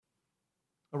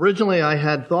Originally, I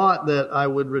had thought that I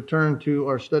would return to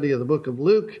our study of the book of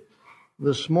Luke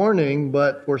this morning,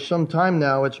 but for some time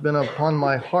now, it's been upon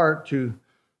my heart to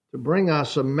bring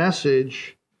us a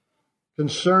message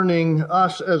concerning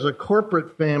us as a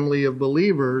corporate family of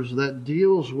believers that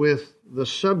deals with the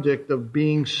subject of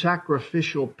being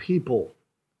sacrificial people.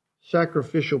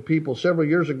 Sacrificial people. Several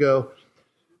years ago,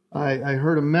 I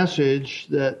heard a message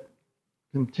that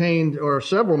contained, or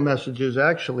several messages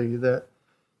actually, that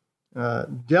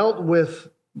dealt with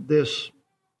this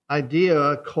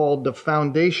idea called the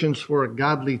foundations for a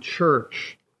godly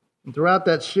church. And throughout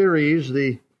that series,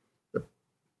 the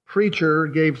preacher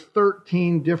gave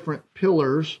 13 different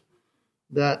pillars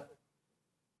that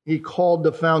he called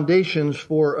the foundations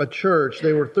for a church.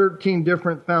 They were 13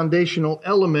 different foundational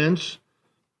elements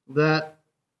that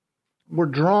were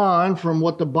drawn from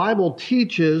what the Bible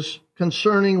teaches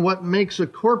concerning what makes a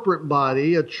corporate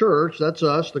body, a church, that's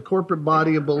us, the corporate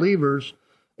body of believers,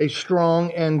 a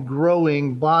strong and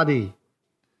growing body.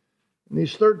 And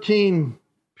these 13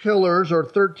 pillars or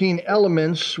 13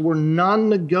 elements were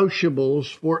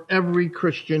non-negotiables for every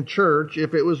Christian church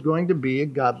if it was going to be a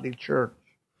godly church.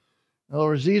 In other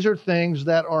words, these are things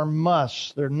that are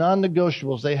musts. They're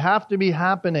non-negotiables. They have to be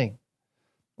happening,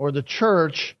 or the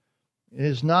church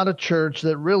is not a church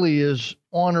that really is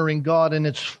honoring God in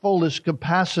its fullest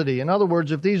capacity. In other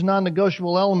words, if these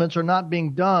non-negotiable elements are not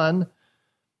being done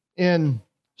in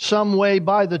some way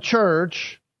by the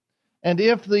church, and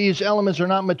if these elements are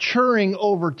not maturing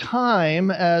over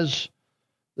time as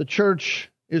the church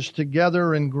is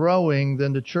together and growing,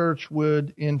 then the church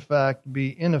would in fact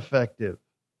be ineffective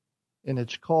in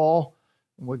its call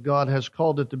and what God has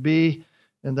called it to be,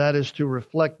 and that is to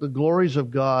reflect the glories of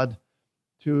God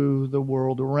to the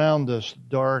world around us,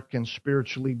 dark and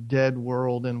spiritually dead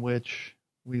world in which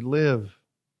we live.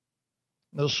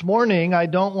 This morning, I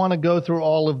don't want to go through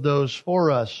all of those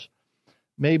for us.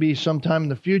 Maybe sometime in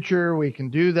the future we can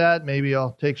do that. Maybe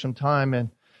I'll take some time and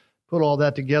put all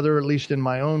that together, at least in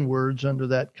my own words, under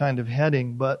that kind of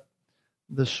heading. But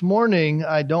this morning,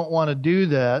 I don't want to do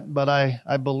that, but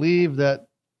I believe that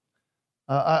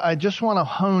I just want to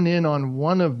hone in on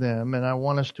one of them, and I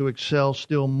want us to excel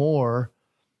still more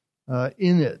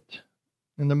in it.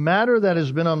 And the matter that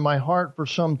has been on my heart for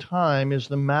some time is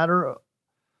the matter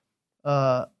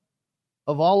of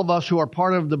all of us who are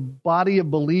part of the body of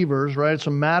believers, right? It's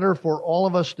a matter for all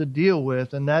of us to deal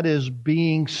with, and that is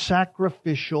being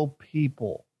sacrificial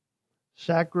people.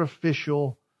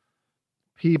 Sacrificial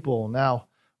people. Now,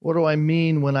 what do I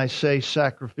mean when I say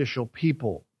sacrificial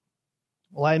people?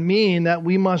 Well, I mean that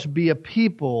we must be a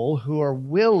people who are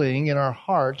willing in our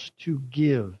hearts to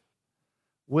give.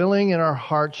 Willing in our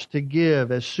hearts to give.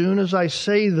 As soon as I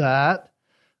say that,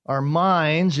 our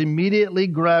minds immediately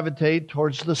gravitate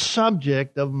towards the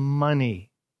subject of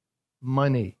money.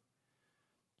 Money.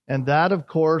 And that, of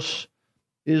course,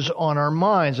 is on our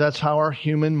minds. That's how our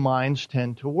human minds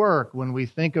tend to work. When we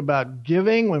think about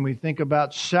giving, when we think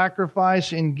about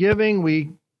sacrifice in giving,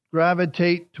 we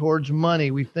gravitate towards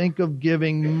money. We think of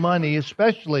giving money,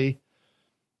 especially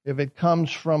if it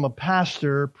comes from a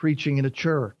pastor preaching in a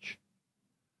church.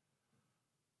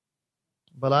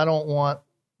 But I don't want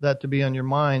that to be on your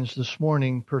minds this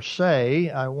morning per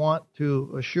se. I want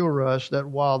to assure us that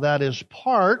while that is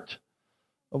part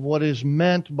of what is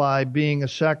meant by being a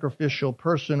sacrificial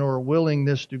person or a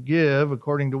willingness to give,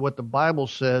 according to what the Bible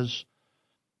says,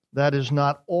 that is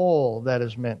not all that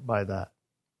is meant by that.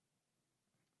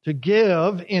 To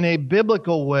give in a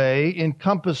biblical way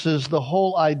encompasses the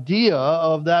whole idea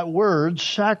of that word,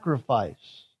 sacrifice.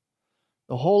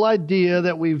 The whole idea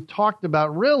that we've talked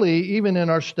about really even in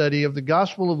our study of the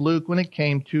Gospel of Luke when it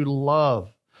came to love.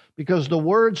 Because the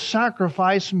word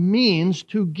sacrifice means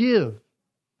to give.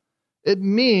 It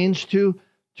means to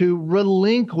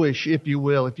relinquish, if you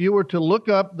will. If you were to look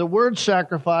up the word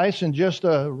sacrifice in just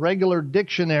a regular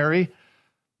dictionary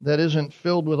that isn't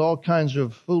filled with all kinds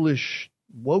of foolish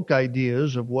woke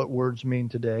ideas of what words mean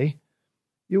today,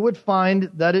 you would find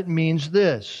that it means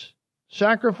this.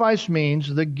 Sacrifice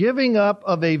means the giving up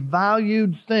of a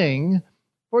valued thing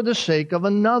for the sake of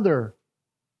another.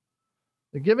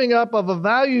 The giving up of a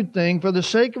valued thing for the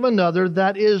sake of another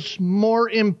that is more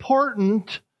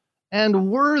important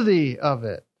and worthy of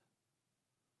it.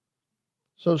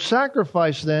 So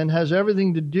sacrifice then has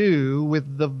everything to do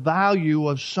with the value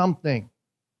of something.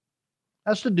 It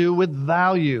has to do with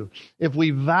value. If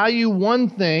we value one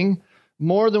thing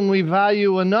more than we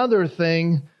value another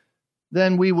thing,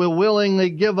 then we will willingly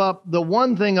give up the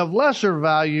one thing of lesser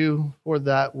value for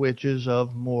that which is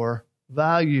of more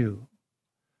value.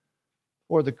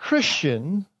 For the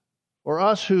Christian, for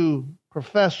us who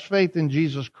profess faith in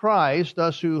Jesus Christ,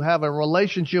 us who have a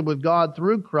relationship with God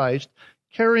through Christ,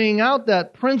 carrying out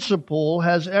that principle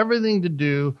has everything to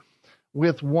do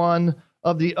with one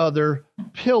of the other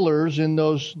pillars in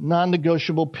those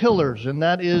non-negotiable pillars, and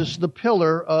that is the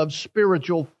pillar of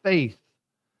spiritual faith.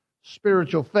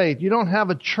 Spiritual faith. You don't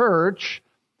have a church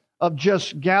of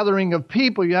just gathering of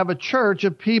people. You have a church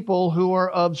of people who are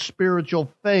of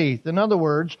spiritual faith. In other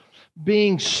words,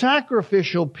 being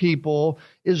sacrificial people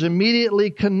is immediately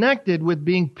connected with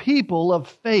being people of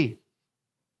faith.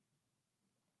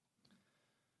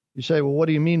 You say, well, what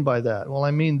do you mean by that? Well,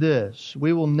 I mean this.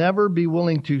 We will never be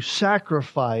willing to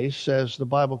sacrifice, as the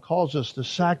Bible calls us to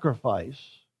sacrifice.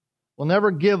 We'll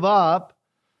never give up.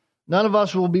 None of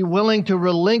us will be willing to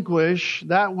relinquish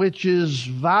that which is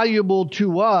valuable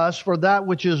to us for that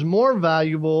which is more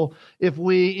valuable if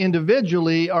we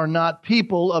individually are not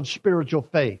people of spiritual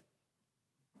faith.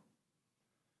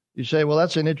 You say, well,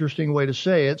 that's an interesting way to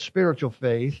say it, spiritual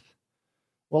faith.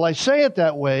 Well, I say it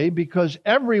that way because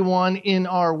everyone in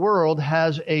our world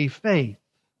has a faith.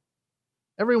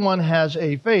 Everyone has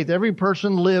a faith. Every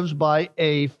person lives by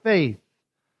a faith.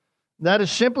 That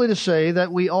is simply to say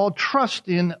that we all trust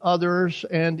in others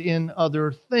and in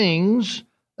other things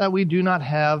that we do not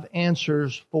have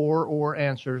answers for or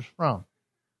answers from.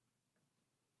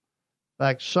 In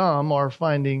fact, some are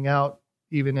finding out,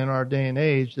 even in our day and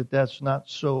age, that that's not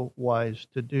so wise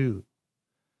to do.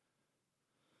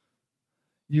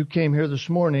 You came here this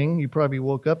morning, you probably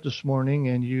woke up this morning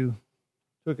and you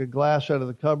took a glass out of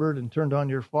the cupboard and turned on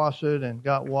your faucet and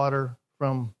got water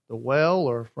from the well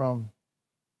or from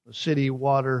the city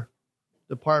water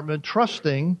department,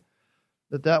 trusting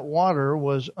that that water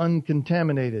was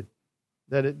uncontaminated,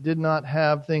 that it did not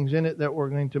have things in it that were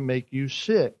going to make you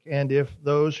sick. And if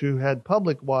those who had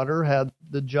public water had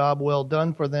the job well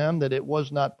done for them, that it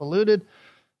was not polluted,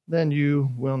 then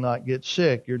you will not get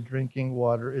sick. Your drinking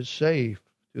water is safe.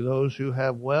 To those who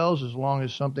have wells, as long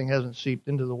as something hasn't seeped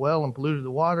into the well and polluted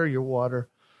the water, your water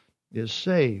is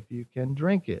safe. You can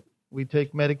drink it. We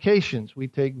take medications. We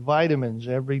take vitamins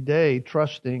every day,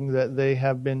 trusting that they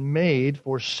have been made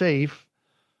for safe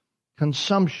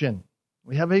consumption.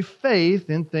 We have a faith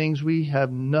in things we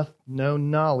have no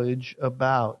knowledge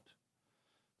about.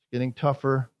 It's getting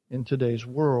tougher in today's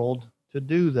world to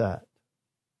do that.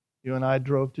 You and I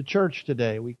drove to church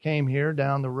today. We came here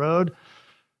down the road,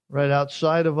 right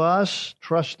outside of us,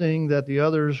 trusting that the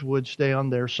others would stay on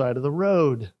their side of the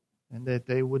road and that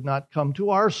they would not come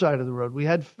to our side of the road. We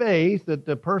had faith that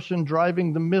the person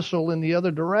driving the missile in the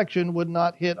other direction would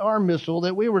not hit our missile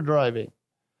that we were driving.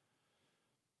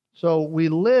 So we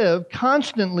live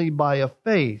constantly by a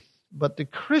faith, but the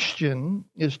Christian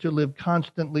is to live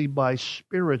constantly by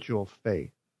spiritual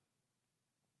faith.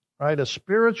 Right? A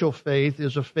spiritual faith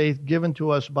is a faith given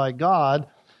to us by God,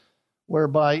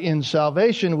 whereby in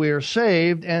salvation we are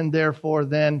saved, and therefore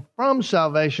then from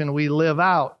salvation we live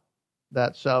out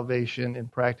that salvation in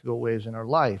practical ways in our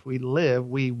life.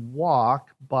 We walk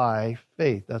by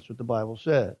faith. That's what the Bible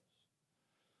says.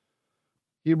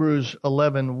 Hebrews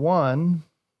 11:1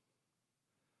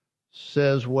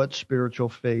 says what spiritual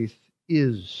faith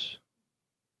is.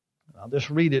 I'll just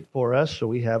read it for us so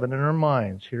we have it in our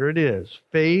minds. Here it is.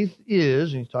 Faith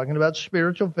is, and he's talking about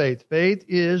spiritual faith, faith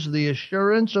is the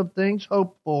assurance of things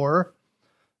hoped for,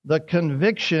 the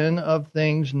conviction of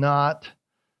things not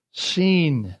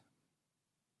seen.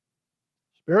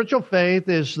 Spiritual faith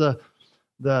is the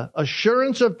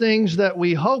assurance of things that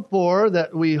we hope for,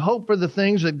 that we hope for the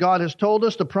things that God has told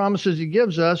us, the promises He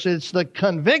gives us. It's the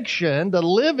conviction, the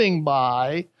living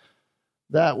by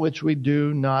that which we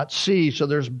do not see. So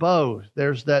there's both.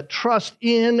 There's that trust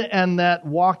in and that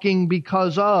walking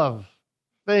because of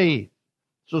faith.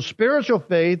 So spiritual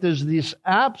faith is this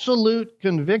absolute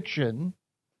conviction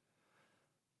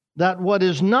that what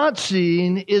is not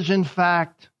seen is in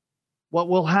fact what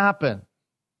will happen.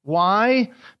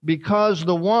 Why? Because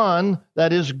the one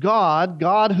that is God,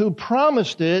 God who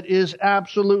promised it, is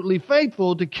absolutely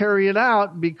faithful to carry it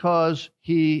out because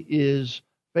He is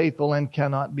faithful and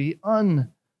cannot be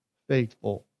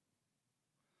unfaithful.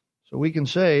 So we can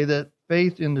say that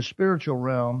faith in the spiritual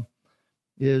realm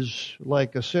is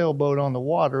like a sailboat on the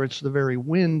water. It's the very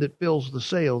wind that fills the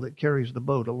sail that carries the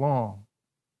boat along.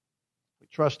 We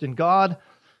trust in God.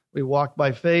 We walk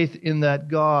by faith in that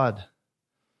God.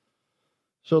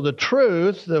 So the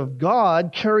truth of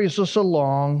God carries us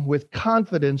along with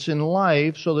confidence in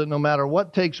life so that no matter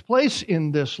what takes place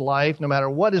in this life, no matter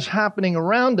what is happening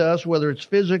around us, whether it's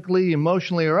physically,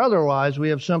 emotionally, or otherwise, we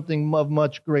have something of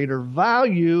much greater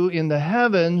value in the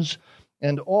heavens,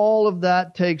 And all of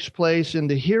that takes place in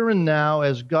the here and now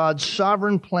as God's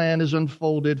sovereign plan is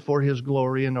unfolded for His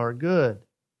glory and our good.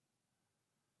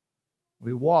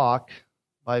 We walk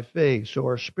by faith. So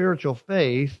our spiritual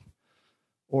faith,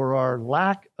 or our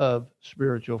lack of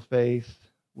spiritual faith,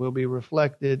 will be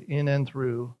reflected in and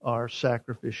through our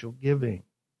sacrificial giving.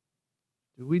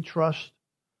 Do we trust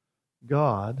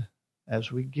God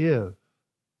as we give?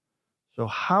 So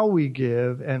how we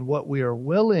give and what we are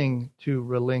willing to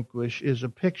relinquish is a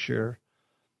picture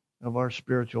of our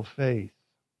spiritual faith.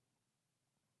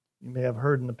 You may have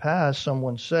heard in the past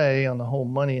someone say on the whole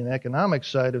money and economic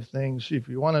side of things, if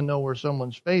you want to know where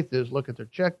someone's faith is, look at their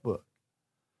checkbook.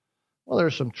 Well,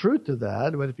 there's some truth to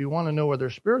that, but if you want to know where their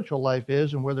spiritual life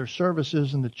is and where their service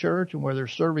is in the church and where their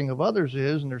serving of others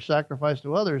is and their sacrifice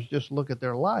to others, just look at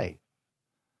their life.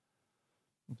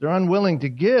 If they're unwilling to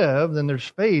give, then their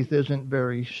faith isn't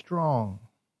very strong.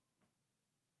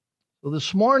 So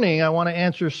this morning, I want to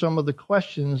answer some of the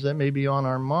questions that may be on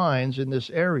our minds in this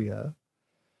area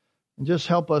and just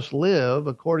help us live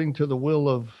according to the will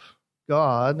of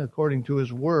God, according to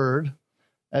His Word,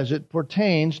 as it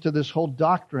pertains to this whole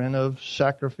doctrine of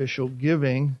sacrificial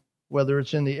giving, whether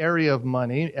it's in the area of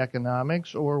money,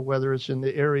 economics, or whether it's in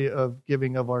the area of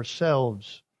giving of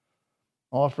ourselves.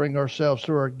 Offering ourselves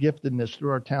through our giftedness,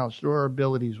 through our talents, through our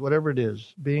abilities, whatever it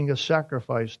is, being a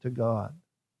sacrifice to God.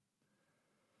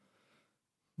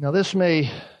 Now, this may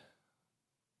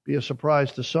be a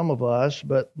surprise to some of us,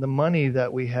 but the money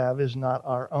that we have is not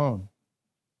our own.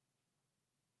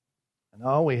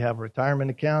 No, we have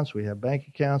retirement accounts, we have bank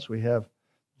accounts, we have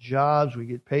jobs, we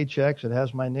get paychecks. It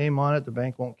has my name on it. The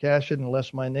bank won't cash it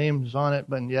unless my name's on it,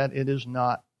 but yet it is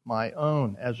not my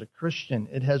own. As a Christian,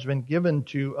 it has been given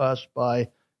to us by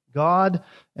God,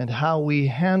 and how we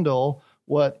handle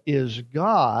what is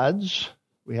God's,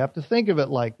 we have to think of it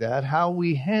like that, how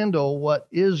we handle what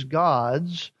is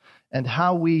God's and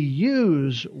how we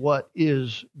use what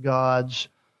is God's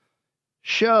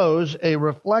shows a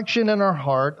reflection in our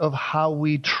heart of how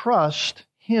we trust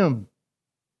Him,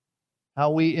 how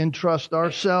we entrust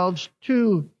ourselves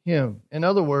to Him. In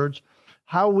other words,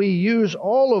 how we use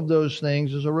all of those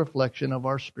things is a reflection of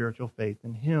our spiritual faith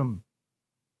in Him.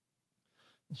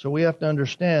 So we have to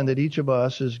understand that each of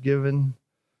us is given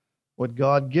what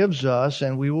God gives us,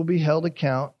 and we will be held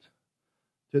account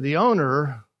to the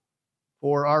owner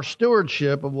for our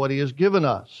stewardship of what He has given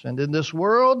us. And in this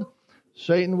world,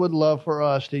 Satan would love for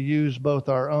us to use both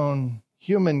our own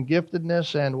human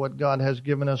giftedness and what God has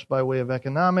given us by way of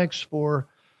economics for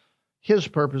his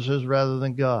purposes rather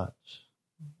than God's.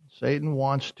 Satan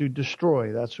wants to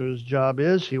destroy. That's what his job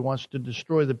is. He wants to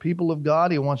destroy the people of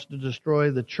God. He wants to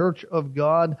destroy the church of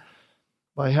God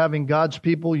by having God's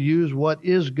people use what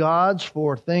is God's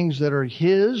for things that are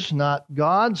his, not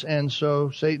God's. And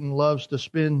so Satan loves to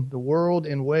spin the world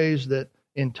in ways that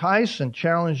entice and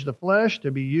challenge the flesh,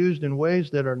 to be used in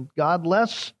ways that are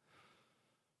godless,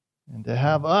 and to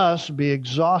have us be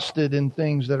exhausted in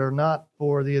things that are not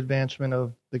for the advancement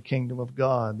of the kingdom of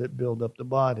God that build up the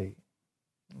body.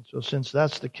 And so since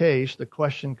that's the case, the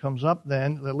question comes up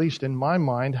then, at least in my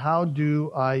mind, how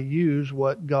do I use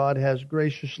what God has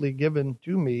graciously given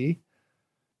to me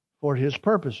for his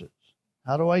purposes?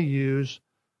 How do I use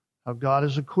how God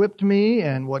has equipped me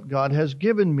and what God has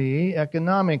given me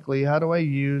economically? How do I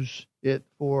use it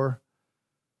for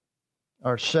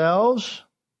ourselves?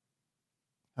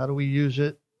 How do we use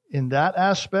it in that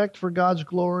aspect for God's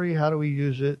glory? How do we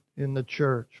use it in the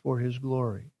church for his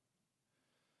glory?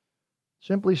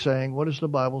 Simply saying, what does the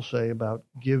Bible say about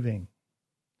giving?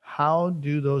 How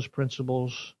do those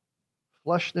principles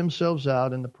flesh themselves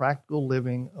out in the practical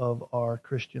living of our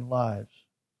Christian lives?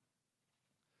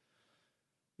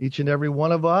 Each and every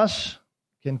one of us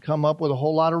can come up with a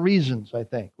whole lot of reasons, I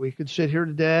think. We could sit here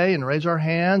today and raise our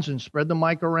hands and spread the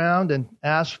mic around and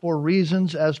ask for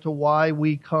reasons as to why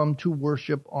we come to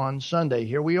worship on Sunday.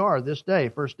 Here we are this day,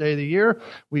 first day of the year.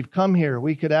 We've come here.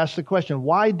 We could ask the question,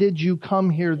 why did you come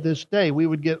here this day? We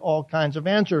would get all kinds of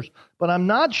answers. But I'm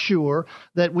not sure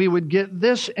that we would get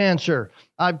this answer.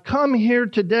 I've come here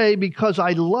today because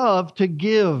I love to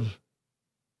give.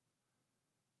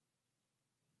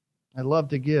 I love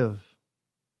to give.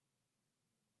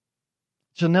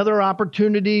 It's another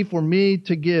opportunity for me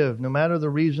to give, no matter the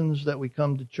reasons that we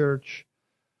come to church.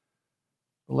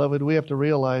 Beloved, we have to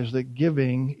realize that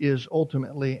giving is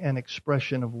ultimately an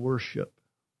expression of worship.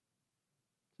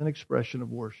 It's an expression of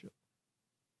worship.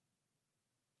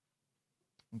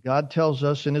 God tells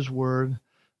us in his word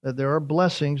that there are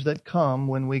blessings that come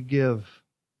when we give.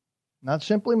 Not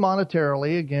simply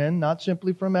monetarily, again, not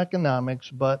simply from economics,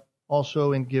 but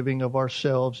also in giving of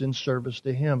ourselves in service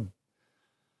to him.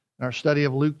 In our study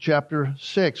of Luke chapter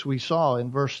 6, we saw in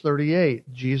verse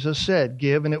 38, Jesus said,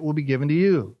 "Give and it will be given to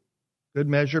you. Good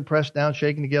measure, pressed down,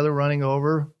 shaken together, running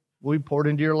over, will be poured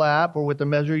into your lap, or with the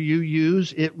measure you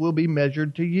use, it will be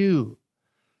measured to you."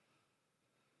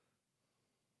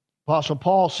 Apostle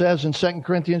Paul says in 2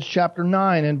 Corinthians chapter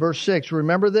 9 and verse 6,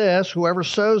 "Remember this, whoever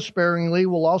sows sparingly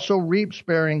will also reap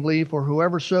sparingly, for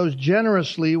whoever sows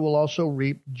generously will also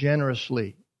reap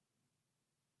generously."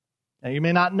 Now, you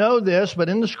may not know this, but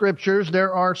in the Scriptures,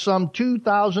 there are some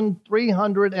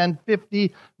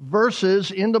 2,350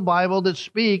 verses in the Bible that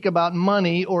speak about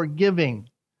money or giving.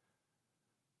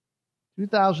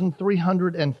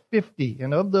 2,350.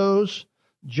 And of those,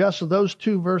 just those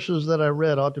two verses that I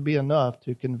read ought to be enough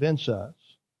to convince us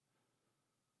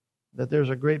that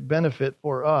there's a great benefit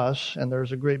for us and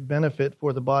there's a great benefit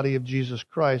for the body of Jesus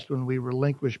Christ when we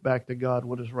relinquish back to God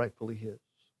what is rightfully His.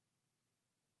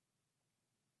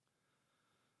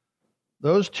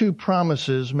 Those two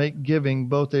promises make giving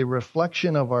both a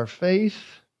reflection of our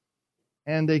faith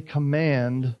and a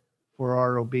command for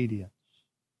our obedience.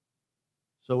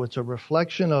 So it's a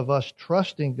reflection of us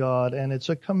trusting God, and it's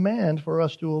a command for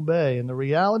us to obey. And the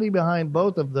reality behind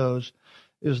both of those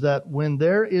is that when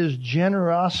there is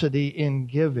generosity in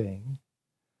giving,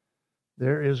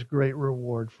 there is great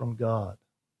reward from God.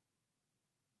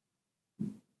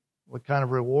 What kind of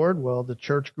reward? Well, the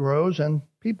church grows and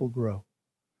people grow.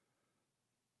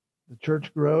 The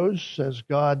church grows as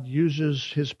God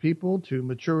uses His people to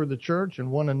mature the church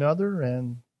and one another,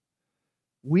 and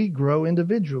we grow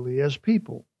individually as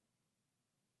people.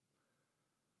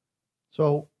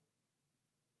 So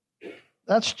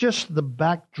that's just the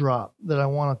backdrop that I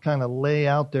want to kind of lay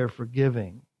out there for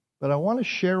giving. But I want to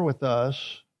share with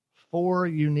us 4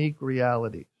 unique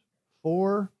realities.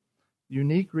 4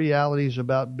 unique realities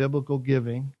about biblical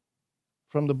giving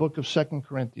from the book of 2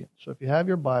 Corinthians. So if you have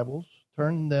your Bibles,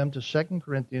 turn them to 2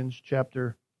 Corinthians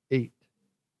chapter 8.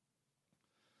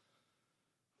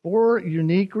 4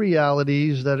 unique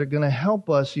realities that are going to help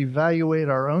us evaluate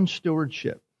our own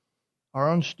stewardship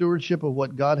of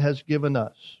what God has given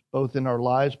us, both in our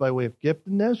lives by way of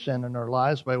giftedness and in our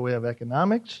lives by way of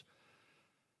economics,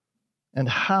 and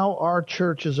how our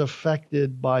church is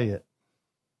affected by it.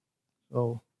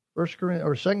 So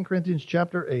 2 Corinthians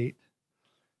chapter 8,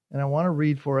 and I want to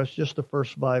read for us just the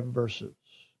first 5 verses.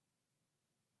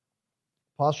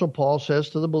 Apostle Paul says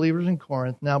to the believers in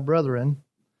Corinth, "Now, brethren,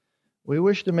 we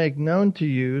wish to make known to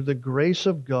you the grace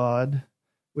of God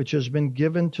which has been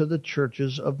given to the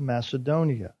churches of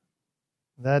Macedonia,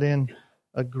 that in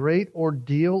a great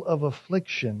ordeal of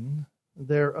affliction,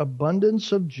 their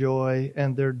abundance of joy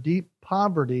and their deep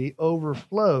poverty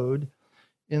overflowed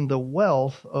in the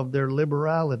wealth of their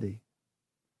liberality.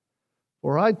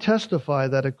 For I testify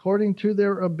that according to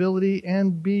their ability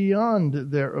and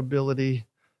beyond their ability,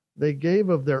 they gave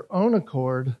of their own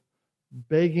accord,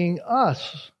 begging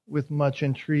us with much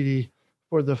entreaty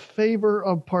for the favor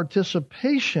of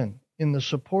participation in the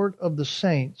support of the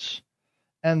saints,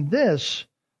 and this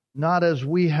not as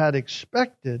we had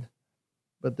expected,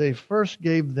 but they first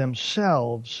gave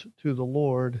themselves to the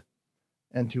Lord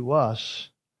and to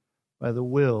us by the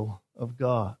will of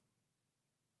God."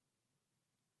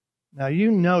 Now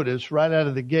you notice right out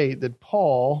of the gate that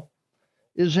Paul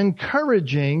is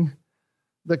encouraging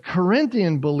the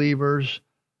Corinthian believers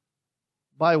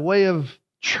by way of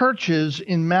churches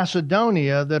in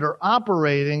Macedonia that are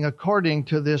operating according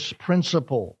to this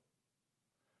principle.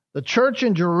 The church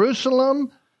in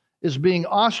Jerusalem is being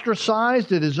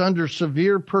ostracized. It is under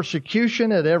severe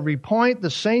persecution at every point. The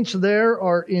saints there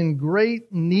are in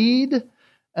great need,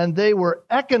 and they were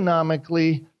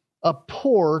economically a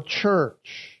poor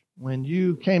church. When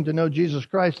you came to know Jesus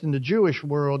Christ in the Jewish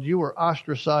world, you were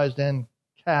ostracized and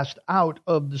cast out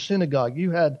of the synagogue.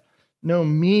 You had no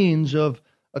means of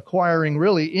acquiring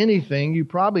really anything. You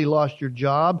probably lost your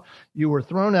job. You were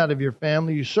thrown out of your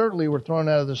family. You certainly were thrown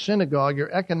out of the synagogue.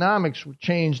 Your economics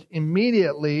changed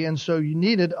immediately, and so you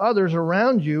needed others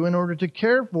around you in order to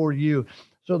care for you.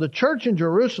 So the church in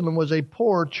Jerusalem was a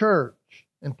poor church,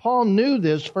 and Paul knew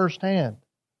this firsthand.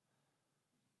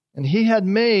 And he had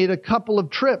made a couple of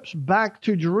trips back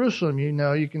to Jerusalem. You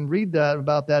know, you can read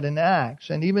about that in Acts.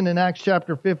 And even in Acts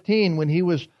chapter 15, when he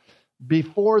was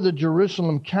before the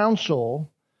Jerusalem council,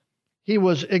 he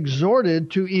was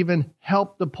exhorted to even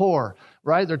help the poor,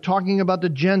 right? They're talking about the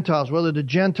Gentiles, whether the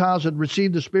Gentiles had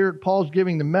received the Spirit. Paul's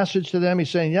giving the message to them. He's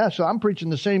saying, yeah, so I'm preaching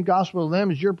the same gospel to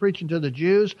them as you're preaching to the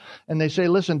Jews. And they say,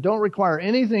 listen, don't require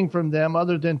anything from them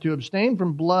other than to abstain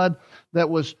from blood that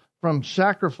was from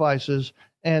sacrifices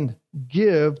and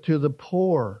give to the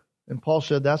poor. And Paul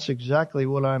said, that's exactly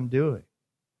what I'm doing.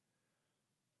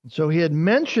 And so he had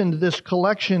mentioned this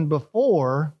collection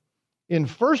before in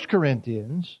 1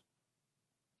 Corinthians.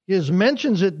 He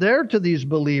mentions it there to these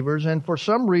believers, and for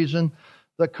some reason,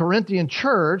 the Corinthian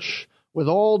church, with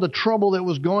all the trouble that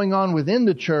was going on within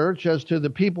the church as to the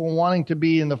people wanting to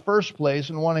be in the first place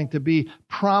and wanting to be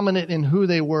prominent in who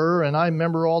they were, and I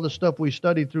remember all the stuff we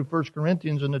studied through 1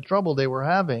 Corinthians and the trouble they were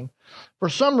having. For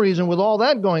some reason, with all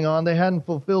that going on, they hadn't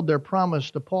fulfilled their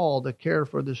promise to Paul to care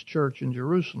for this church in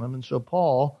Jerusalem. And so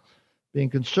Paul, being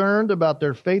concerned about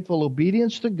their faithful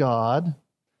obedience to God,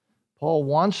 Paul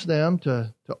wants them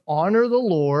to honor the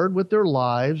Lord with their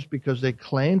lives because they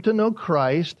claim to know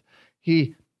Christ.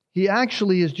 He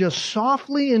actually is just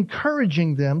softly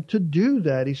encouraging them to do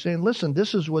that. He's saying, listen,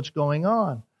 this is what's going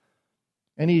on.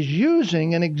 And he's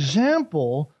using an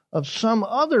example of some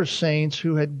other saints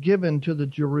who had given to the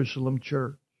Jerusalem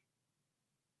church.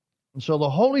 And so the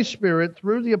Holy Spirit,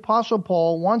 through the Apostle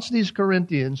Paul, wants these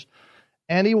Corinthians,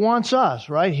 and he wants us,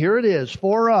 right? Here it is,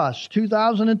 for us,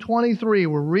 2023.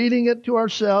 We're reading it to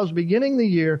ourselves, beginning the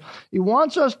year. He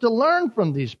wants us to learn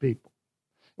from these people.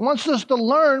 He wants us to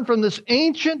learn from this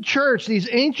ancient church, these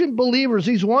ancient believers,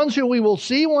 these ones who we will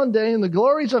see one day in the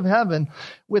glories of heaven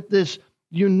with this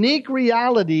unique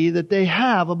reality that they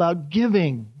have about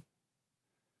giving.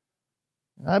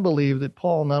 I believe that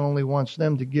Paul not only wants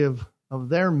them to give of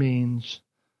their means,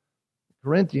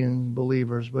 Corinthian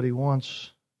believers, but he wants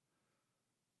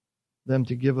them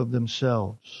to give of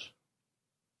themselves.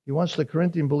 He wants the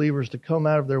Corinthian believers to come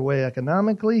out of their way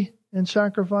economically and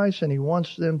sacrifice, and he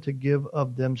wants them to give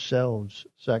of themselves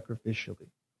sacrificially.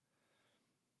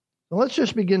 So let's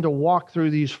just begin to walk through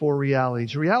these four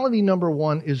realities. Reality number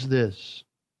one is this: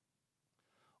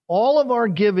 all of our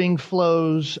giving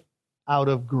flows out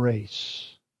of grace.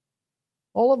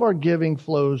 All of our giving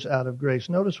flows out of grace.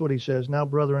 Notice what he says. Now,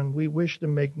 brethren, we wish to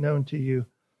make known to you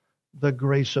the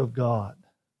grace of God.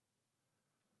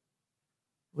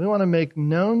 We want to make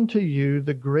known to you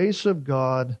the grace of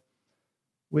God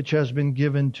which has been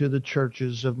given to the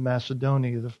churches of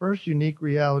Macedonia. The first unique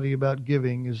reality about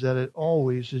giving is that it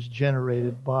always is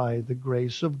generated by the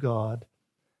grace of God,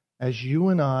 as you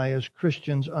and I, as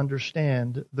Christians,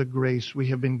 understand the grace we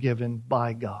have been given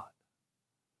by God.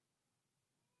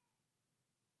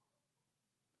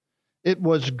 It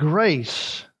was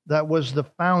grace that was the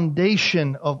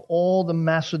foundation of all the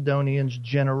Macedonians'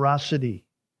 generosity.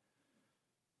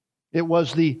 It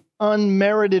was the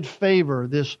unmerited favor,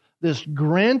 this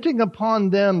granting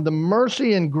upon them the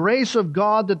mercy and grace of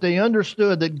God that they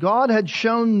understood that God had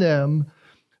shown them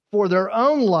for their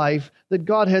own life, that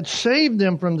God had saved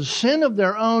them from the sin of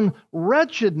their own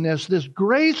wretchedness, this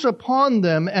grace upon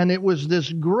them, and it was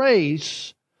this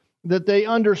grace that they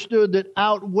understood that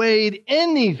outweighed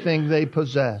anything they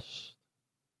possessed.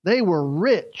 They were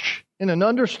rich in an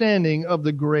understanding of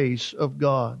the grace of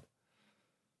God.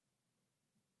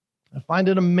 I find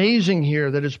it amazing here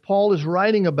that as Paul is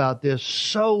writing about this,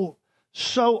 so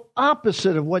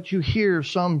opposite of what you hear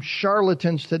some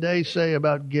charlatans today say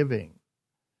about giving.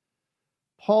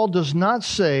 Paul does not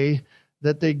say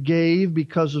that they gave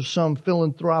because of some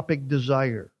philanthropic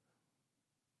desire.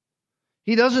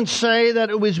 He doesn't say that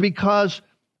it was because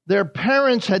their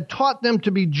parents had taught them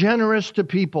to be generous to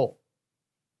people.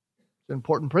 It's an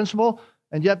important principle.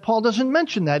 And yet Paul doesn't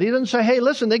mention that. He doesn't say, hey,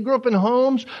 listen, they grew up in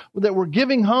homes that were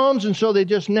giving homes, and so they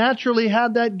just naturally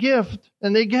had that gift,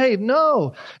 and they gave.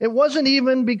 No, it wasn't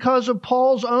even because of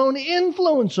Paul's own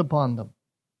influence upon them.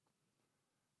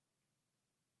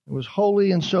 It was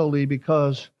wholly and solely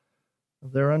because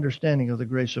of their understanding of the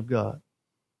grace of God.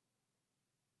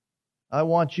 I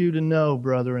want you to know,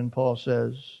 brethren, Paul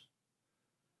says,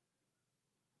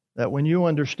 that when you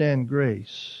understand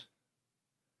grace,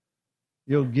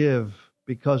 you'll give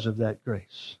because of that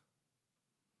grace.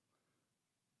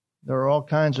 There are all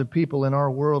kinds of people in our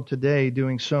world today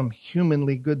doing some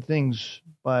humanly good things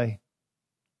by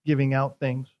giving out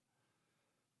things.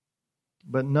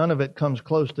 But none of it comes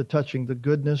close to touching the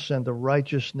goodness and the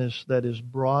righteousness that is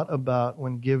brought about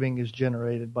when giving is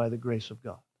generated by the grace of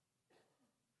God.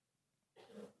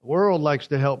 The world likes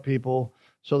to help people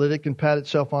so that it can pat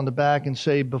itself on the back and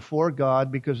say before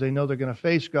God, because they know they're going to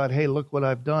face God, hey, look what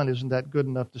I've done. Isn't that good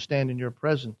enough to stand in your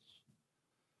presence?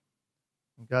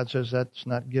 And God says that's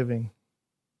not giving.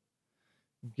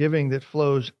 Giving that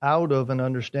flows out of an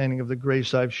understanding of the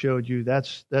grace I've showed you,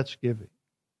 that's giving.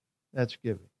 That's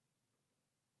giving.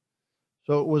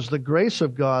 So it was the grace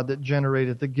of God that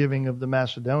generated the giving of the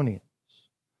Macedonians.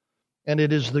 And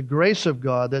it is the grace of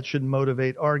God that should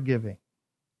motivate our giving.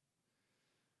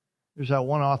 Here's how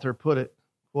one author put it,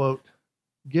 quote,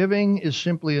 giving is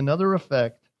simply another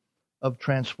effect of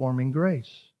transforming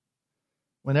grace.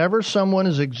 Whenever someone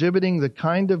is exhibiting the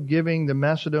kind of giving the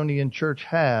Macedonian church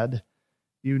had,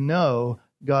 you know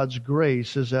God's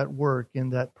grace is at work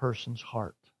in that person's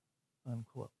heart.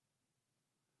 Unquote.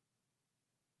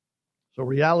 So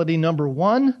reality number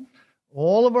one,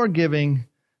 all of our giving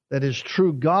that is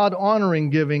true God-honoring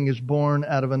giving is born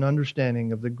out of an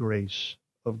understanding of the grace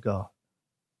of God.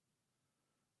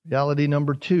 Reality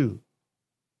number two,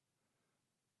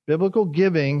 biblical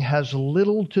giving has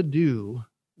little to do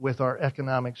with our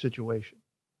economic situation.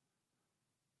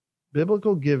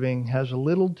 Biblical giving has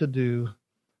little to do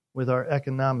with our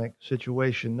economic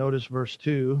situation. Notice verse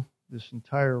 2, this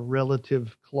entire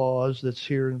relative clause that's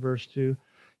here in verse 2.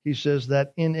 He says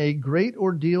that in a great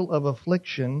ordeal of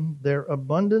affliction, their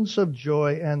abundance of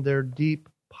joy and their deep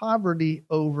poverty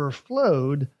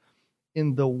overflowed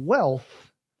in the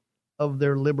wealth of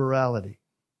their liberality.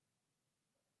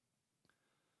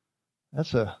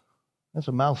 That's a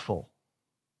mouthful.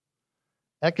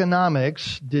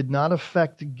 Economics did not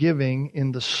affect giving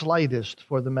in the slightest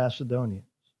for the Macedonians.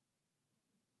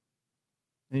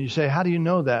 And you say, how do you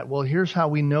know that? Well, here's how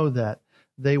we know that.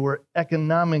 They were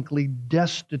economically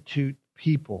destitute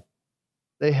people.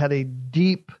 They had a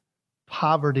deep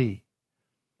poverty.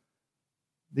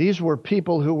 These were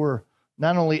people who were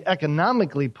not only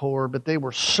economically poor, but they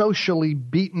were socially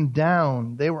beaten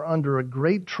down. They were under a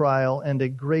great trial and a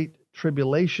great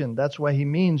tribulation. That's why he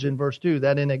means in verse 2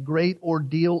 that in a great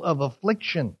ordeal of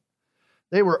affliction.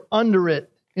 They were under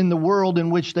it in the world in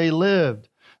which they lived.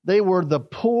 They were the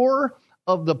poor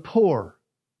of the poor.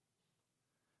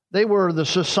 They were the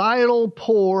societal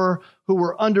poor who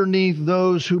were underneath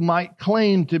those who might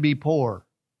claim to be poor.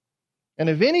 And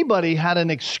if anybody had an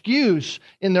excuse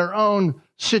in their own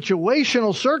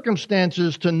situational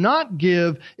circumstances to not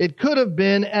give, it could have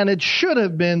been and it should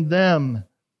have been them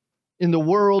in the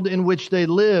world in which they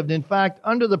lived. In fact,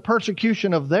 under the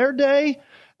persecution of their day,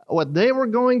 what they were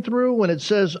going through, when it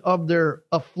says of their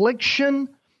affliction,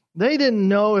 they didn't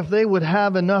know if they would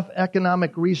have enough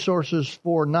economic resources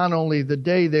for not only the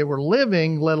day they were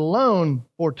living, let alone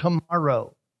for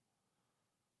tomorrow.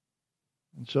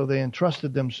 And so they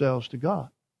entrusted themselves to God.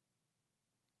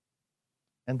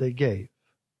 And they gave.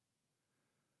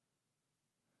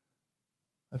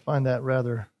 I find that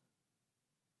rather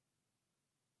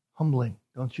humbling,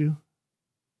 don't you?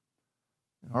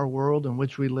 In our world in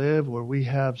which we live, where we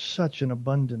have such an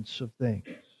abundance of things,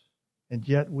 and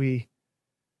yet we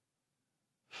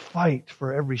fight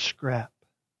for every scrap.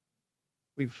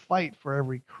 We fight for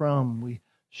every crumb. We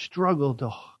struggle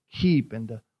to keep and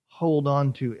to hold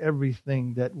on to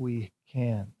everything that we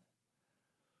can.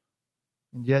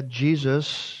 And yet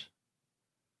Jesus,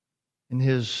 in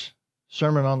his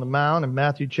Sermon on the Mount in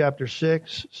Matthew chapter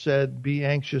 6, said, be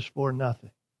anxious for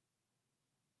nothing.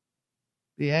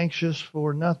 Be anxious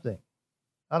for nothing.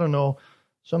 I don't know,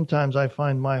 sometimes I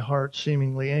find my heart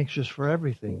seemingly anxious for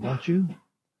everything, don't you?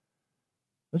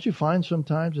 Don't you find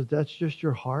sometimes that that's just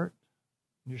your heart?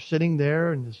 You're sitting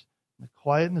there in the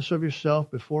quietness of yourself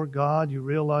before God, you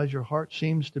realize your heart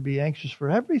seems to be anxious for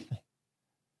everything.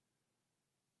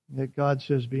 Yet God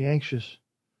says, be anxious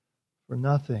for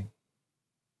nothing.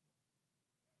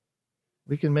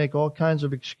 We can make all kinds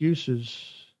of excuses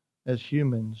as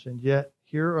humans, and yet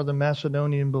here are the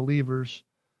Macedonian believers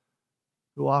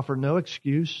who offer no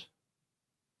excuse.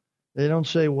 They don't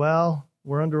say, well,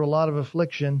 we're under a lot of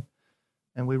affliction,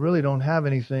 and we really don't have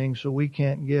anything, so we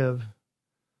can't give.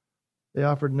 They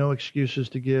offered no excuses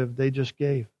to give. They just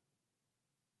gave.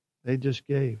 They just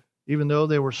gave. Even though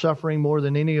they were suffering more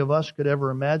than any of us could ever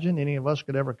imagine, any of us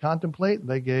could ever contemplate,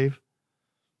 they gave.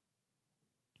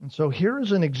 And so here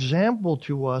is an example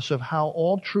to us of how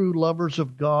all true lovers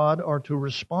of God are to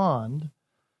respond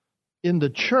in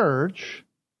the church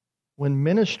when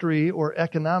ministry or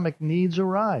economic needs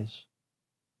arise.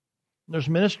 There's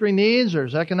ministry needs,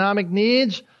 there's economic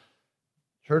needs.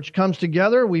 Church comes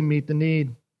together, we meet the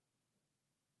need.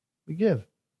 We give.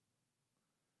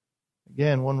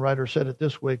 Again, one writer said it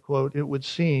this way, quote, it would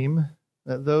seem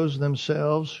that those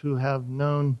themselves who have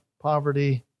known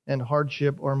poverty and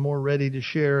hardship are more ready to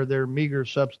share their meager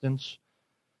substance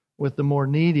with the more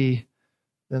needy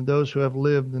than those who have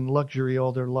lived in luxury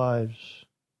all their lives.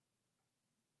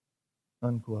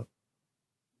 Unquote.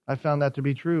 I found that to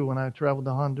be true when I traveled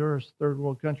to Honduras, third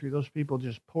world country. Those people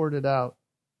just poured it out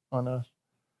on us.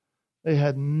 They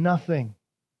had nothing.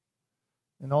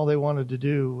 And all they wanted to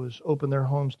do was open their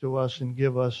homes to us and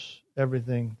give us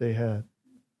everything they had.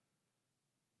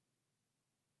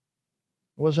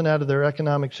 It wasn't out of their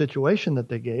economic situation that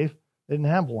they gave. They didn't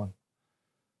have one.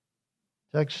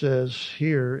 Text says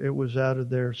here it was out of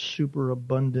their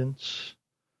superabundance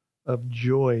of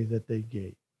joy that they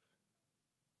gave.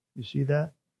 You see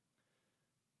that?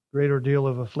 Great ordeal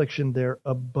of affliction, their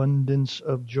abundance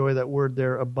of joy. That word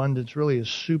there, abundance, really is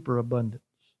superabundance.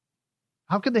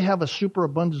 How could they have a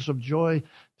superabundance of joy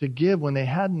to give when they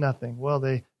had nothing? Well,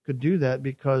 they could do that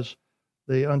because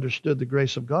they understood the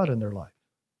grace of God in their life.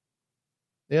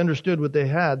 They understood what they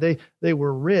had. They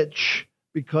were rich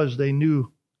because they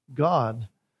knew God.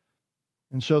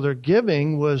 And so their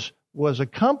giving was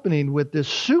accompanied with this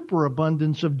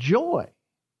superabundance of joy.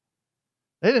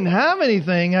 They didn't have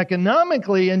anything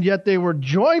economically, and yet they were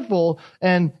joyful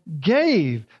and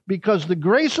gave because the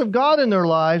grace of God in their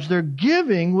lives, their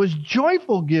giving was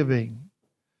joyful giving.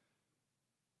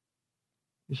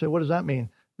 You say, what does that mean?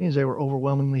 It means they were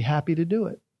overwhelmingly happy to do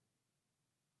it.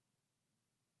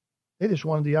 They just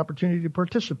wanted the opportunity to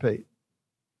participate.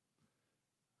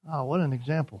 Oh, what an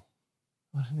example.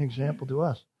 What an example to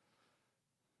us.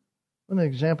 What an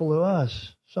example to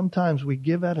us. Sometimes we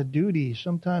give out of duty.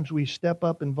 Sometimes we step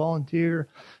up and volunteer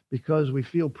because we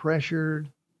feel pressured.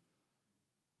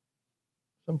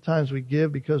 Sometimes we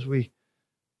give because we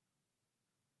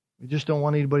just don't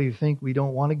want anybody to think we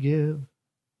don't want to give.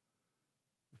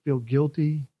 We feel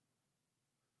guilty.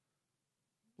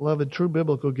 Beloved, true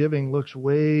biblical giving looks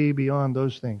way beyond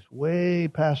those things, way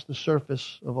past the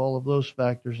surface of all of those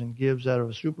factors, and gives out of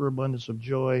a superabundance of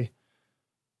joy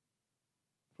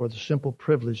for the simple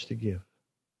privilege to give.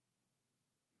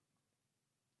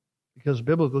 Because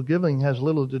biblical giving has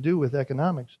little to do with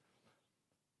economics.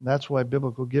 That's why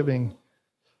biblical giving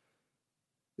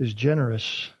is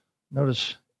generous.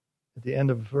 Notice at the end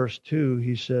of verse 2,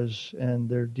 he says, and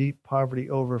their deep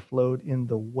poverty overflowed in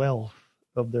the wealth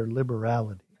of their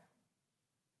liberality.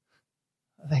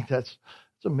 I think that's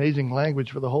amazing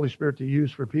language for the Holy Spirit to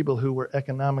use for people who were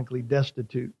economically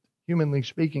destitute. Humanly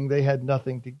speaking, they had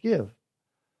nothing to give.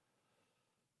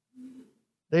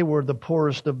 They were the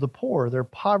poorest of the poor. Their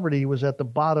poverty was at the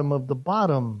bottom of the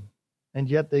bottom. And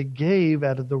yet they gave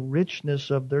out of the richness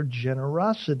of their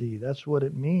generosity. That's what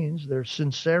it means, their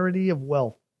sincerity of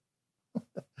wealth.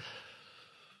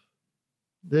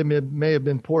 They may have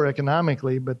been poor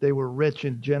economically, but they were rich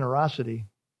in generosity.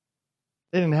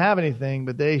 They didn't have anything,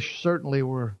 but they certainly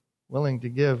were willing to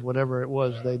give whatever it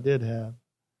was they did have.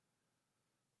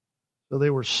 So they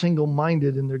were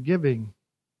single-minded in their giving.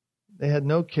 They had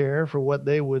no care for what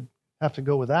they would have to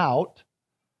go without.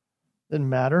 Didn't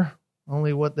matter.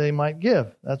 Only what they might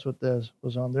give. That's what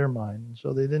was on their mind. And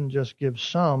so they didn't just give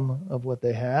some of what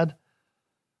they had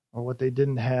or what they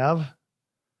didn't have.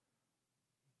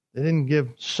 They didn't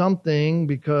give something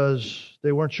because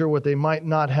they weren't sure what they might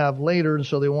not have later, and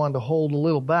so they wanted to hold a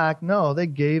little back. No, they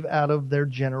gave out of their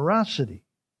generosity,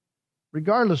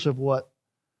 regardless of what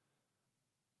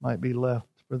might be left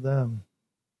for them.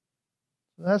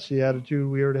 So that's the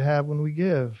attitude we are to have when we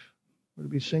give. We're to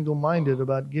be single-minded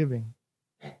about giving.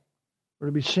 We're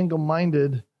to be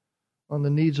single-minded on the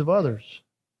needs of others.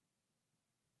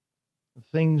 The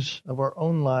things of our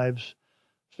own lives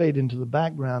fade into the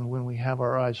background when we have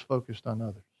our eyes focused on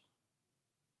others.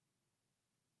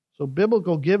 So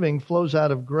biblical giving flows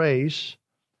out of grace,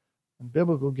 and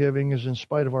biblical giving is in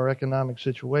spite of our economic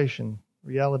situation.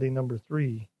 Reality number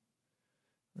 3.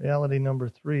 Reality number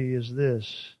 3 is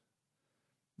this.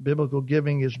 Biblical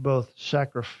giving is both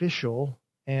sacrificial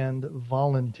and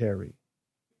voluntary.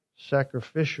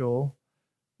 Sacrificial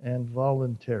and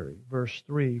voluntary. Verse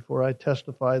 3, for I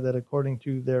testify that according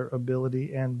to their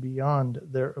ability and beyond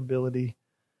their ability,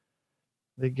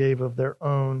 they gave of their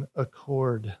own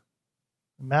accord.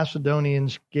 The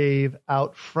Macedonians gave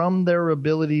out from their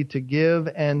ability to give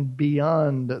and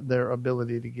beyond their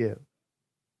ability to give.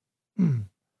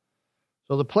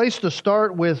 So the place to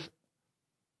start with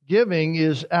giving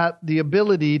is at the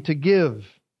ability to give.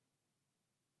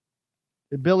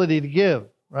 The ability to give.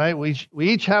 Right? We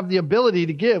each have the ability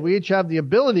to give. We each have the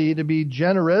ability to be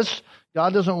generous.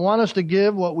 God doesn't want us to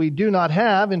give what we do not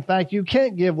have. In fact, you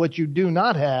can't give what you do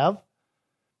not have.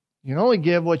 You can only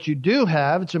give what you do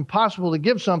have. It's impossible to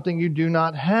give something you do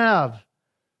not have.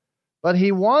 But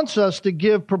He wants us to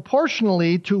give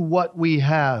proportionally to what we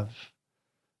have.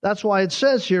 That's why it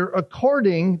says here,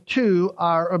 according to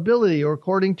our ability, or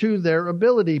according to their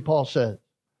ability, Paul says.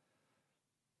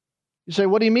 You say,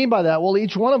 what do you mean by that? Well,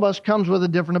 each one of us comes with a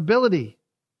different ability.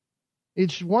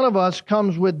 Each one of us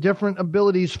comes with different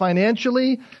abilities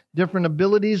financially, different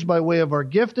abilities by way of our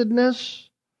giftedness.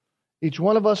 Each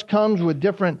one of us comes with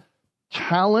different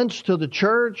talents to the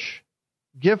church,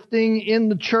 gifting in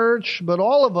the church, but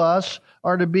all of us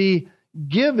are to be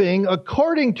giving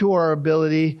according to our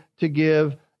ability to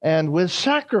give and with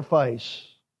sacrifice.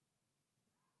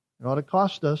 It ought to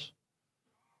cost us.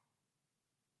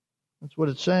 That's what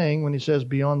it's saying when he says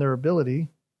beyond their ability.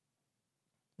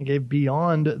 They gave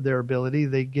beyond their ability.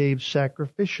 They gave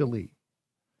sacrificially.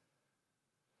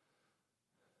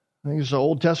 I think it's an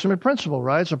Old Testament principle,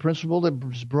 right? It's a principle that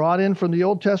was brought in from the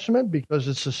Old Testament because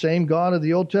it's the same God of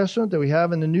the Old Testament that we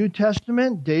have in the New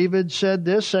Testament. David said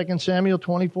this, 2 Samuel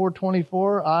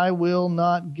 24:24, I will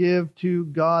not give to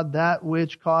God that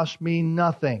which costs me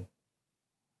nothing.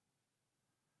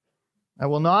 I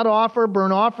will not offer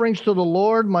burnt offerings to the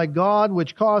Lord my God,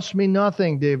 which costs me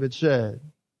nothing, David said.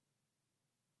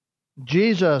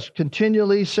 Jesus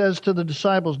continually says to the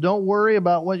disciples, don't worry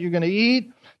about what you're going to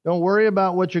eat. Don't worry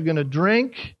about what you're going to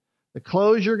drink, the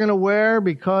clothes you're going to wear,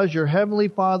 because your Heavenly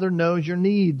Father knows your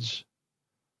needs.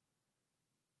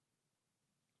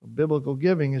 Biblical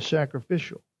giving is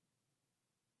sacrificial.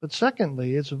 But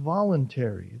secondly, it's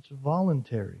voluntary. It's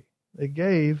voluntary. They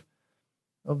gave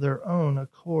of their own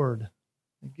accord.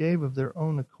 They gave of their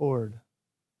own accord.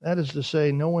 That is to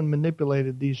say, no one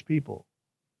manipulated these people.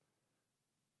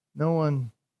 No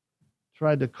one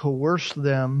tried to coerce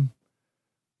them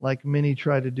like many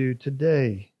try to do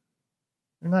today.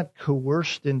 They're not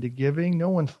coerced into giving.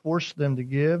 No one forced them to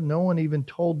give. No one even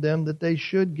told them that they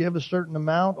should give a certain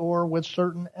amount or with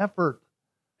certain effort.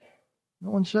 No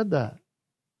one said that.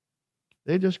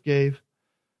 They just gave.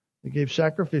 They gave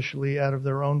sacrificially out of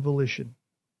their own volition,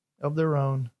 of their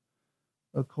own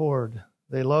accord.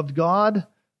 They loved God.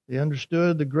 They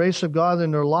understood the grace of God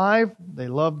in their life. They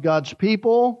loved God's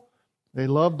people. They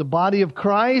loved the body of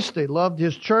Christ. They loved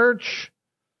His church.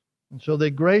 And so they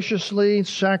graciously,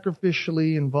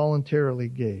 sacrificially, and voluntarily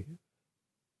gave.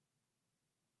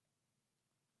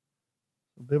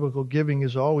 Biblical giving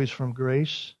is always from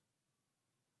grace,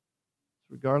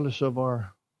 regardless of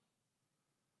our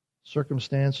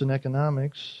circumstance and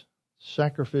economics.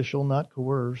 Sacrificial, not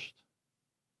coerced.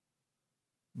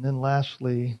 And then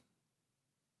lastly,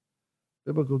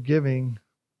 biblical giving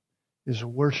is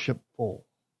worshipful.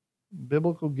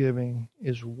 Biblical giving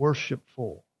is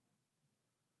worshipful.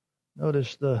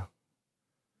 Notice the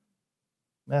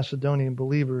Macedonian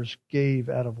believers gave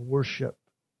out of worship.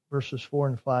 Verses 4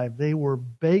 and 5. They were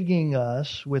begging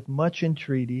us with much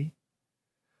entreaty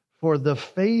for the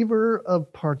favor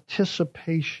of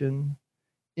participation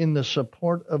in the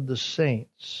support of the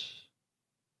saints.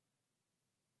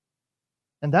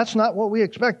 And that's not what we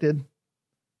expected,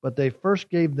 but they first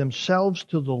gave themselves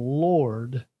to the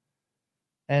Lord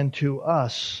and to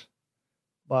us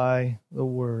by the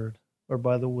word or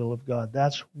by the will of God.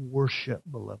 That's worship,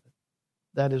 beloved.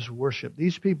 That is worship.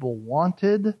 These people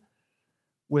wanted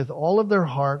with all of their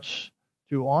hearts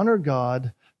to honor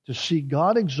God, to see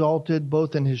God exalted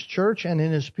both in His church and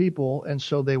in His people, and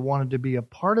so they wanted to be a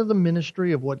part of the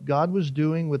ministry of what God was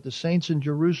doing with the saints in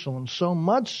Jerusalem, so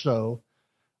much so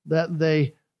that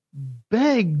they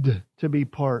begged to be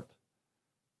part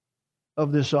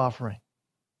of this offering.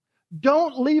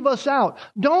 Don't leave us out.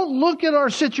 Don't look at our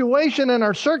situation and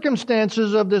our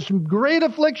circumstances of this great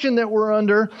affliction that we're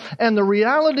under and the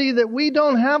reality that we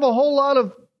don't have a whole lot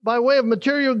of by way of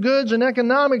material goods and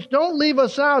economics. Don't leave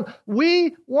us out.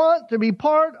 We want to be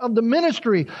part of the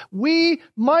ministry. We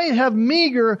might have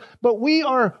meager, but we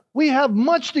have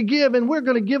much to give, and we're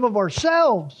going to give of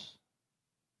ourselves.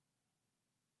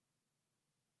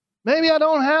 Maybe I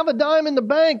don't have a dime in the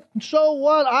bank. So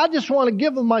what? I just want to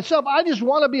give of myself. I just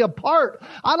want to be a part.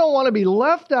 I don't want to be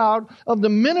left out of the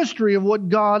ministry of what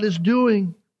God is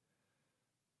doing.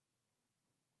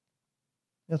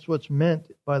 That's what's meant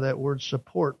by that word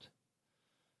support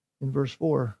in verse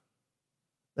 4.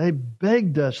 They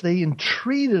begged us. They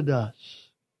entreated us.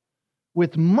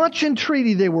 With much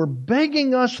entreaty, they were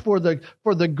begging us for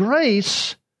the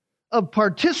grace of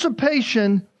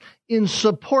participation in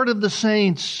support of the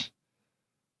saints.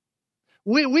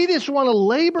 We just want to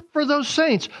labor for those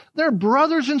saints. They're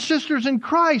brothers and sisters in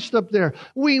Christ up there.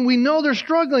 We know they're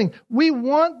struggling. We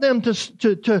want them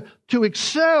to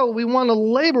excel. We want to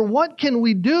labor. What can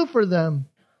we do for them?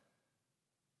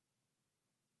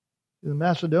 The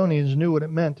Macedonians knew what it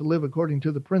meant to live according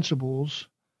to the principles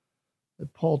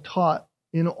that Paul taught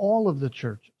in all of the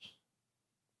churches.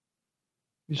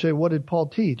 You say, what did Paul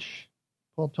teach?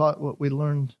 Paul taught what we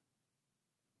learned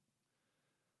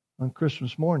on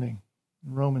Christmas morning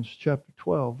in Romans chapter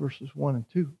 12, verses 1 and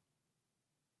 2.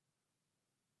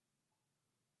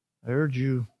 I urge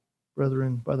you,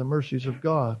 brethren, by the mercies of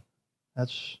God.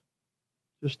 That's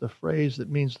just a phrase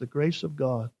that means the grace of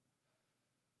God.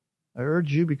 I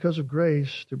urge you, because of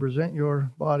grace, to present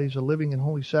your bodies a living and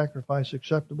holy sacrifice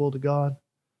acceptable to God,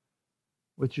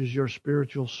 which is your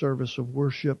spiritual service of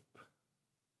worship.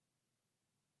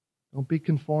 Don't be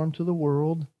conformed to the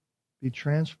world. Be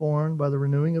transformed by the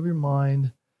renewing of your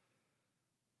mind,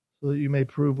 so that you may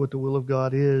prove what the will of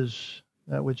God is,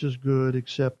 that which is good,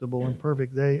 acceptable, and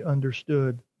perfect. They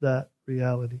understood that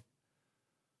reality.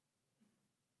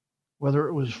 Whether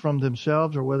it was from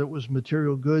themselves or whether it was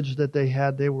material goods that they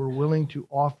had, they were willing to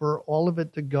offer all of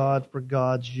it to God for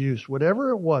God's use. Whatever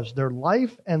it was, their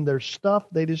life and their stuff,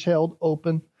 they just held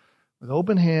open, with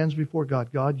open hands before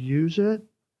God. God, use it.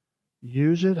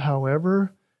 Use it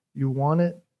however you want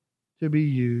it to be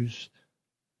used.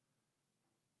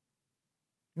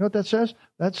 You know what that says?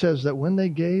 That says that when they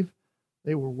gave,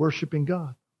 they were worshiping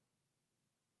God.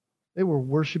 They were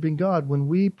worshiping God. When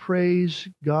we praise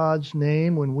God's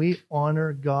name, when we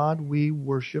honor God, we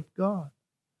worship God.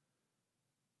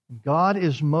 God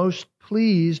is most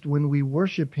pleased when we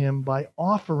worship Him by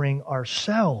offering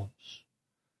ourselves.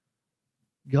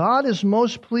 God is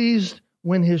most pleased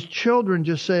when His children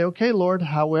just say, okay, Lord,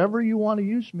 however you want to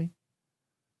use me,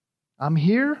 I'm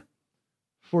here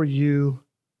for you.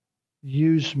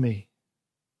 Use me.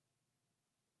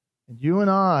 And you and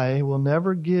I will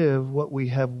never give what we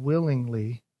have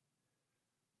willingly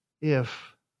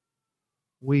if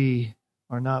we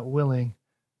are not willing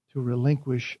to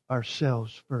relinquish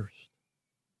ourselves first.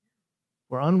 If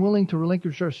we're unwilling to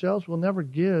relinquish ourselves, we'll never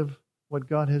give what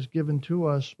God has given to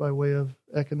us by way of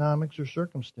economics or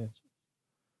circumstances.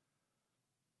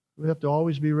 We have to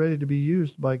always be ready to be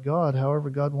used by God however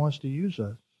God wants to use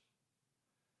us.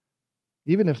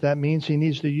 Even if that means He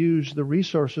needs to use the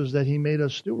resources that He made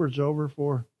us stewards over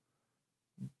for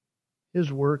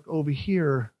His work over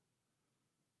here.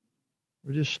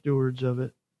 We're just stewards of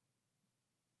it.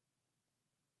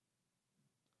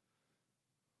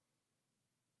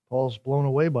 Paul's blown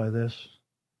away by this.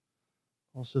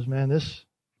 Paul says, man, this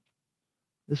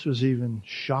was even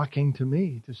shocking to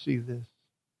me to see this.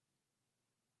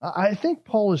 I think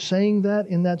Paul is saying that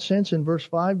in that sense in verse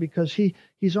 5 because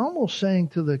he's almost saying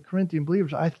to the Corinthian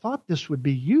believers, I thought this would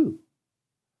be you.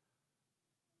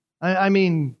 I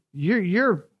mean,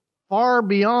 you're far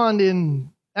beyond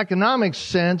in economic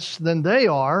sense than they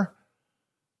are.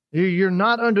 You're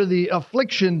not under the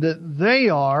affliction that they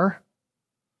are.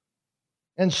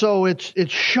 And so it's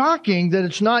shocking that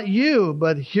it's not you,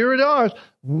 but here it is.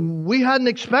 We hadn't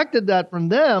expected that from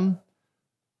them.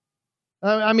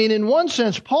 I mean, in one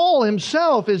sense, Paul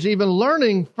himself is even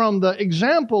learning from the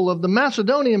example of the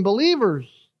Macedonian believers.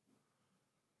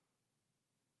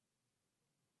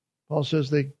 Paul says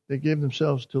they gave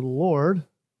themselves to the Lord.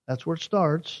 That's where it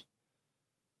starts.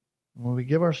 When we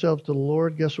give ourselves to the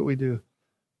Lord, guess what we do?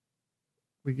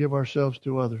 We give ourselves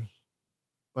to others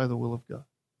by the will of God.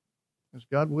 As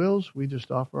God wills, we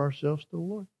just offer ourselves to the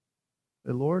Lord.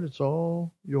 Say, Lord, it's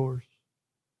all yours.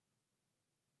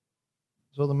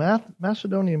 So the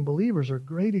Macedonian believers are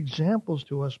great examples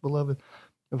to us, beloved,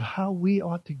 of how we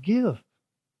ought to give.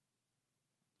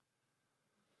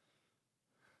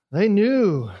 They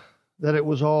knew that it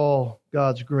was all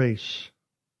God's grace.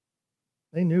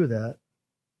 They knew that.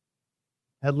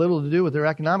 Had little to do with their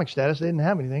economic status. They didn't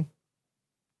have anything.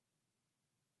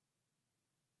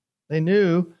 They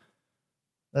knew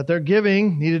that their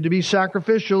giving needed to be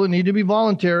sacrificial, it needed to be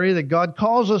voluntary, that God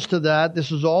calls us to that.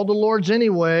 This is all the Lord's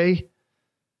anyway.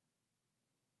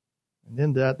 And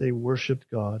in that, they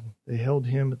worshiped God. They held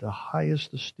Him at the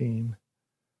highest esteem.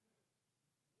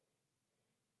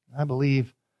 I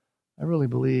really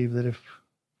believe that if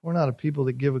we're not a people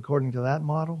that give according to that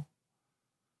model,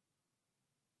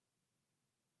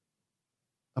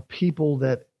 a people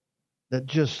that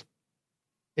just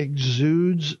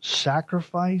exudes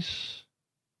sacrifice,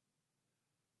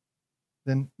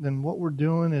 then what we're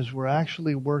doing is we're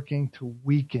actually working to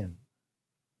weaken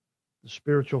the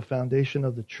spiritual foundation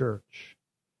of the church.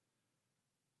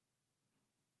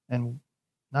 And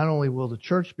not only will the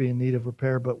church be in need of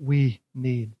repair, but we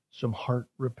need some heart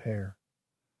repair.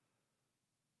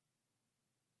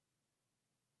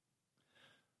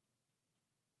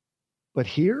 But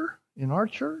here in our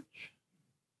church,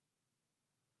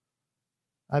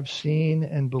 I've seen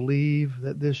and believe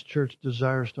that this church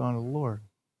desires to honor the Lord.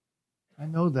 I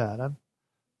know that. The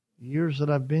years that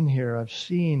I've been here, I've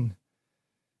seen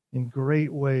in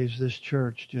great ways this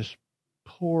church just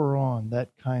pour on that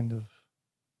kind of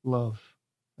love,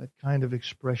 that kind of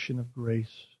expression of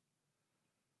grace.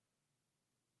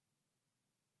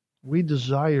 We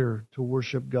desire to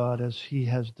worship God as He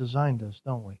has designed us,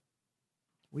 don't we?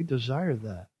 We desire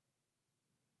that.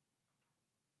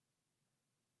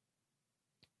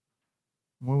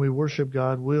 When we worship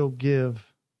God, we'll give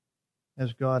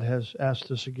as God has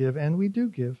asked us to give, and we do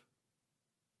give.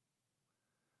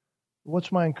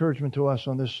 What's my encouragement to us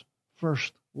on this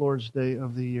first Lord's Day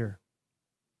of the year?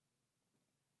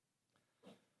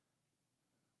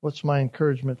 What's my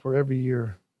encouragement for every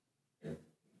year?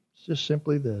 It's just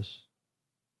simply this.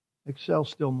 Excel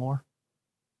still more.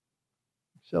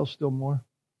 Excel still more.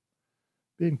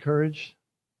 Be encouraged.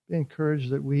 Be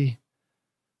encouraged that we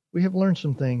have learned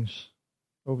some things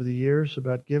over the years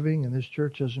about giving, and this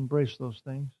church has embraced those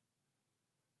things.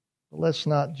 But let's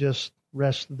not just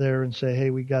rest there and say, hey,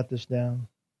 we got this down.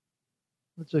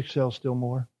 Let's excel still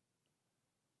more.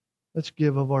 Let's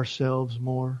give of ourselves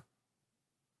more.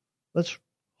 Let's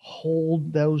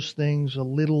hold those things a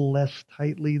little less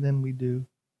tightly than we do.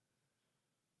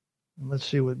 And let's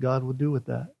see what God will do with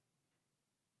that.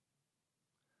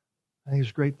 I think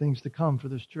there's great things to come for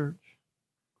this church.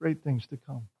 Great things to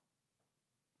come.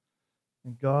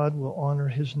 And God will honor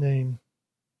His name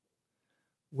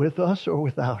with us or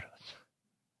without us.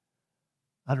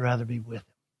 I'd rather be with Him.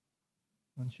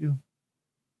 Wouldn't you?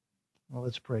 Well,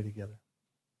 let's pray together.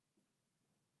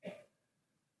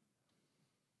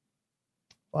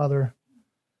 Father,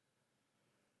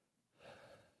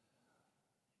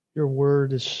 your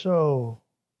word is so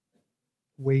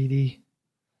weighty.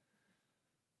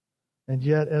 And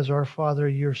yet, as our Father,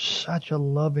 you're such a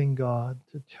loving God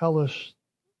to tell us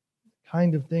the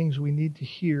kind of things we need to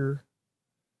hear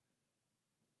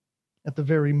at the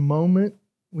very moment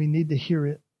we need to hear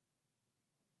it,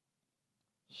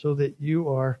 so that you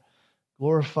are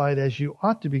glorified as you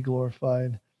ought to be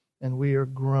glorified, and we are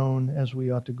grown as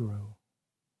we ought to grow.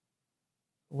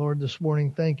 Lord, this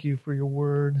morning, thank you for your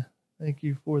word. Thank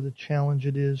you for the challenge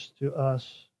it is to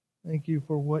us. Thank you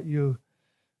for what you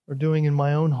are doing in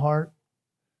my own heart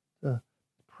to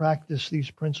practice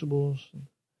these principles, and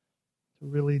to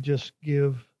really just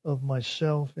give of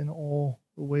myself in all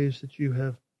the ways that you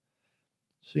have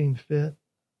seen fit.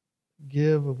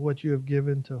 Give of what you have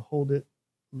given, to hold it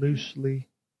loosely.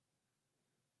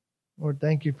 Lord,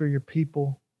 thank you for your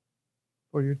people,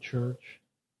 for your church.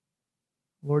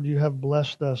 Lord, you have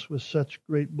blessed us with such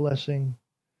great blessing,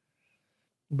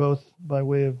 both by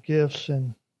way of gifts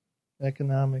and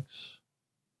economics.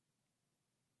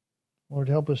 Lord,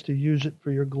 help us to use it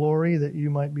for your glory, that you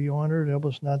might be honored. Help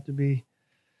us not to be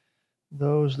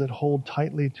those that hold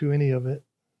tightly to any of it.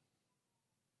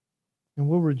 And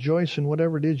we'll rejoice in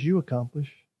whatever it is you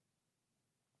accomplish.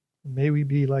 May we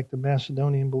be like the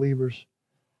Macedonian believers,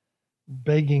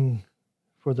 begging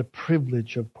for the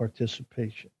privilege of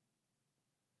participation,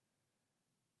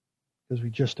 because we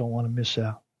just don't want to miss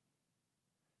out,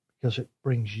 because it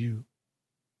brings you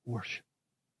worship.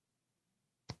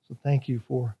 So thank you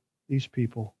for these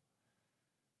people.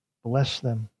 Bless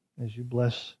them as you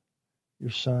bless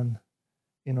your Son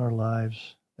in our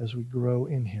lives as we grow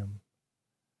in Him.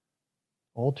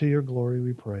 All to your glory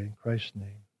we pray. In Christ's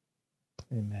name,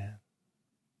 amen.